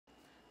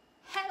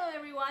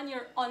everyone,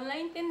 your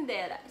online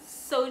tindera,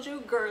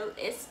 Soju Girl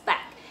is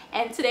back.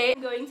 And today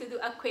I'm going to do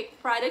a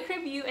quick product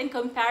review and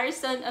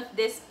comparison of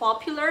this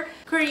popular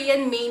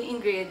Korean main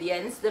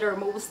ingredients that are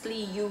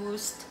mostly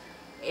used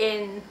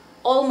in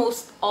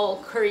almost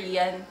all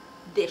Korean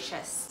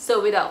dishes.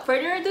 So without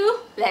further ado,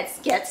 let's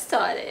get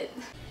started.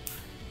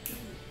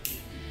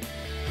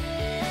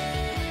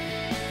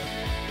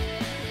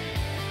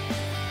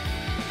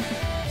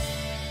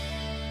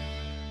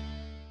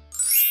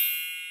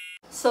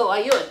 So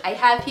ayun, I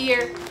have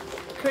here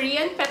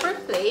Korean pepper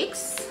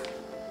flakes.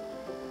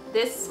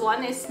 This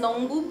one is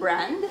Nongbu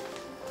brand.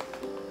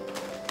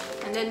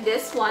 And then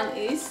this one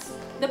is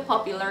the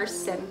popular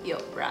Sempio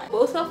brand.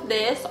 Both of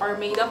these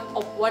are made up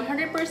of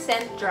 100%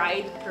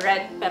 dried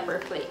red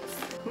pepper flakes.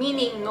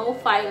 Meaning no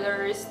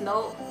fillers,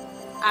 no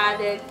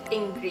added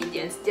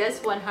ingredients,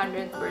 just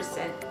 100%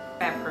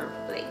 pepper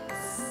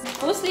flakes.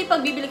 Mostly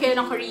pag bibili kayo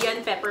ng Korean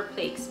pepper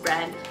flakes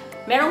brand,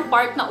 merong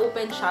part na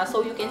open siya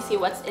so you can see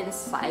what's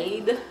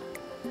inside.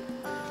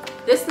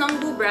 This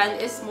Nongbu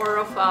brand is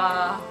more of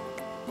a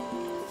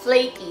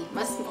flaky.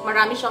 Mas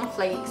marami siyang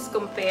flakes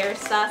compare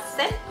sa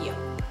Sempio.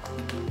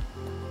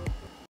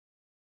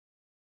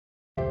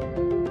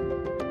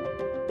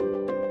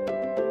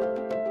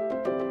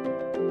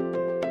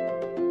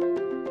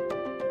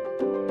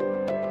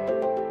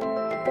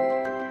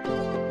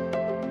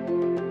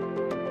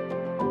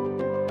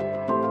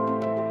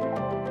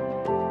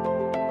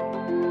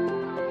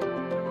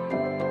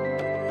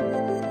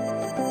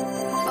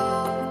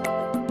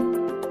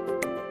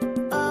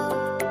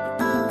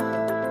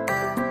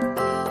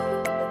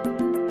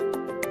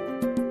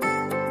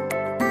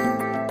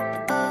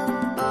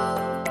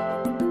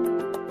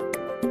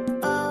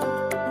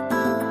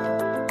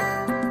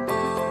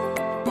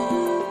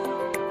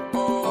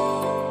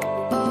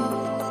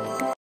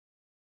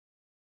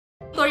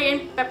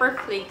 Korean pepper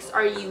flakes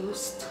are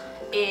used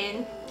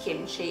in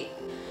kimchi.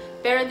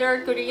 Pero there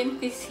are Korean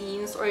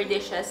cuisines or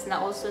dishes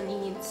na also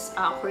needs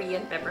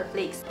Korean pepper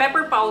flakes.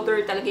 Pepper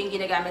powder talaga yung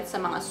ginagamit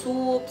sa mga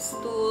soups,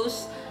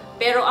 stews.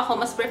 Pero ako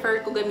mas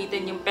prefer ko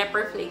gamitin yung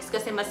pepper flakes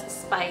kasi mas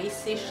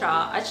spicy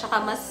siya at saka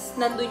mas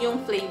nandun yung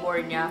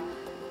flavor niya.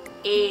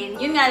 And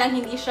yun nga lang,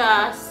 hindi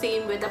siya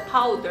same with the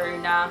powder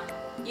na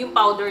yung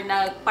powder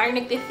na parang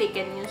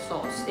nagti-thicken yung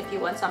sauce if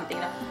you want something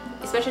na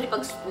especially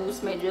pag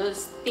stews, medyo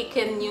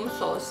thicken yung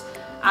sauce,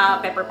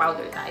 pepper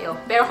powder tayo.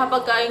 Pero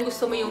kapag yung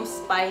gusto mo yung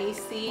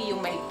spicy,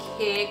 yung may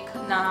kick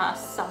na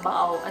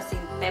sabaw, as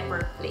in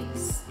pepper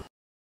flakes.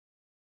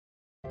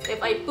 If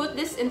I put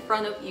this in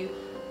front of you,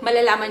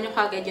 malalaman nyo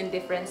kagad yung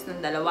difference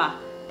ng dalawa.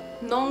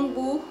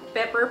 Nongbu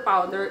pepper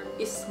powder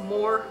is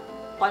more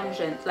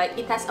pungent. Like,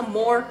 it has a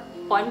more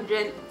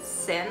pungent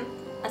scent.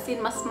 As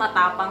in, mas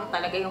matapang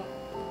talaga yung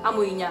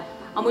amoy niya.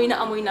 Amoy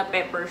na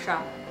pepper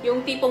siya.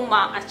 Yung tipong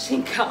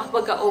makaching ka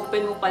kapag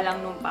open mo pa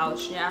lang nung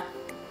pouch niya.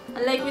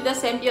 Unlike with the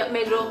Sempio,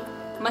 medyo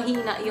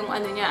mahina yung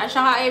ano niya. At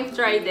saka I've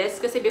tried this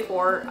kasi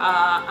before,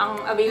 ang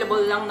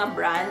available lang na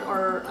brand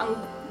or ang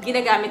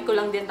ginagamit ko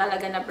lang din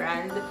talaga na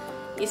brand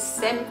is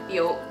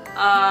Sempio.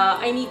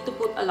 I need to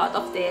put a lot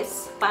of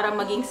this para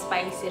maging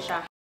spicy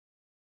siya.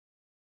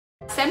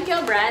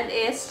 Sempio brand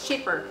is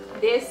cheaper.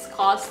 This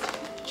costs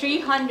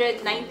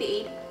 398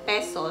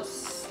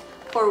 pesos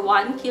for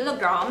 1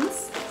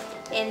 kilograms.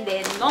 And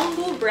then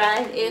Nongbu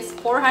brand is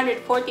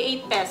 448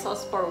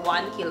 pesos for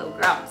 1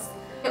 kilograms.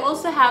 We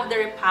also have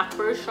the repacked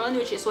version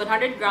which is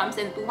 100 grams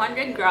and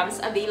 200 grams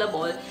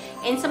available.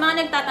 And sa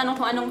mga nagtatanong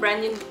kung anong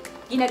brand yung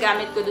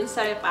ginagamit ko dun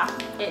sa repack,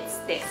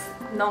 it's this,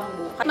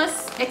 Nongbu.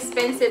 Mas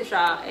expensive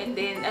siya, and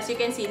then as you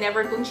can see,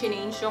 never kong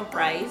change yung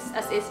price,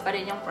 as is pa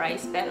rin yung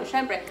price. Pero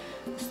syempre,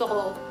 gusto ko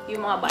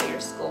yung mga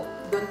buyers ko,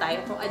 dun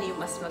tayo kung ano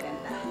yung mas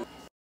maganda.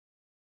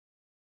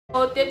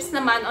 So, tips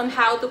naman on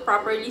how to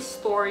properly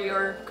store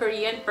your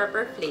Korean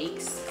pepper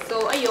flakes.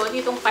 So, ayun,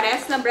 itong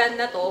parehas na brand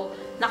na to,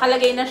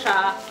 nakalagay na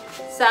siya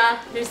sa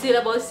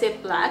resealable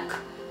ziplock.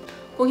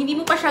 Kung hindi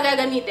mo pa siya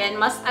gagamitin,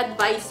 mas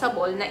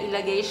advisable na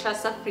ilagay siya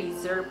sa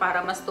freezer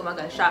para mas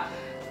tumagal siya.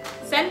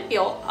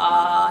 Sempio,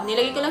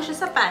 nilagay ko lang siya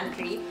sa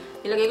pantry,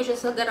 nilagay ko siya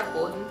sa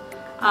garapon.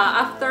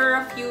 After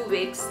a few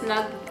weeks,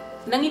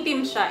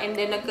 nangitim siya and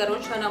then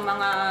nagkaroon siya ng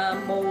mga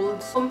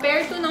molds.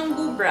 Compared to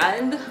Nongbu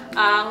brand,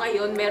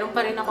 ngayon meron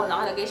pa rin ako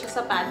nakalagay siya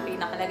sa pantry,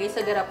 nakalagay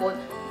sa garapon,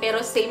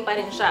 pero same pa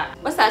rin siya.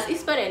 Basta as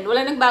is pa rin,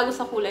 wala nagbago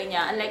sa kulay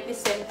niya. Unlike this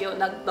Sempio,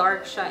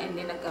 nag-dark siya and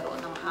then nagkaroon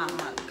ng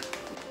hamag.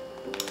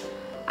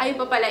 Ay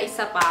pa pala,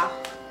 isa pa.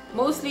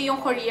 Mostly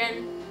yung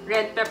Korean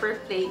red pepper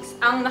flakes,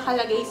 ang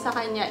nakalagay sa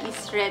kanya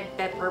is red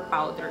pepper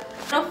powder.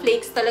 Pero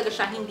flakes talaga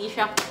siya, hindi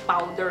siya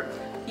powder.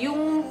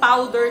 Yung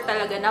powder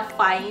talaga na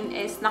fine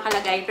is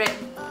nakalagay red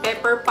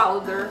pepper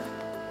powder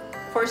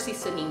for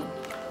seasoning.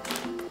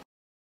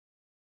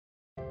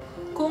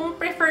 Kung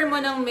prefer mo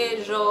ng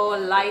medyo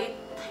light,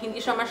 hindi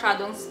siya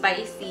masyadong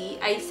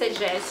spicy, I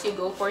suggest you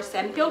go for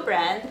Sempio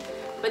brand.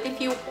 But if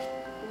you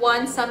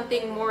want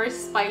something more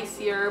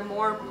spicier,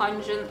 more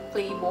pungent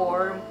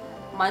flavor,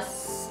 mas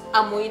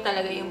amoy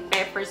talaga yung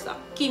pepper sa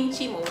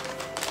kimchi mo,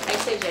 I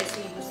suggest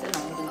you use the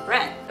Nongbu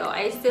brand. So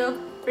I still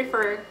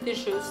prefer to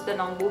choose the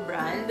Nongbu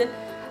brand.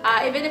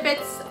 Even if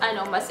it's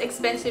mas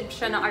expensive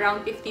siya ng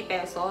around 50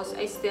 pesos,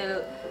 I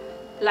still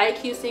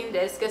like using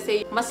this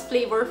kasi mas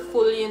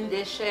flavorful yung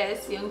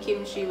dishes, yung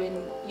kimchi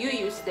when you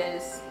use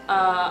this.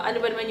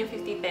 Ano ba naman yung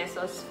 50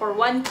 pesos? For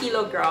 1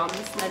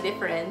 kilograms na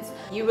difference,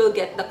 you will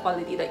get the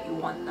quality that you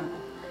want naman.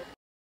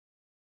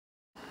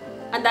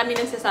 Ang dami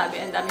nagsasabi,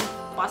 ang daming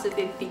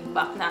positive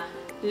feedback na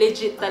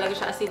legit talaga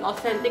siya, as in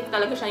authentic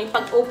talaga siya. Yung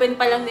pag-open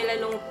pa lang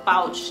nila nung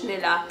pouch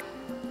nila,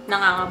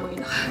 nangangamoy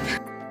na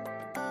kagad.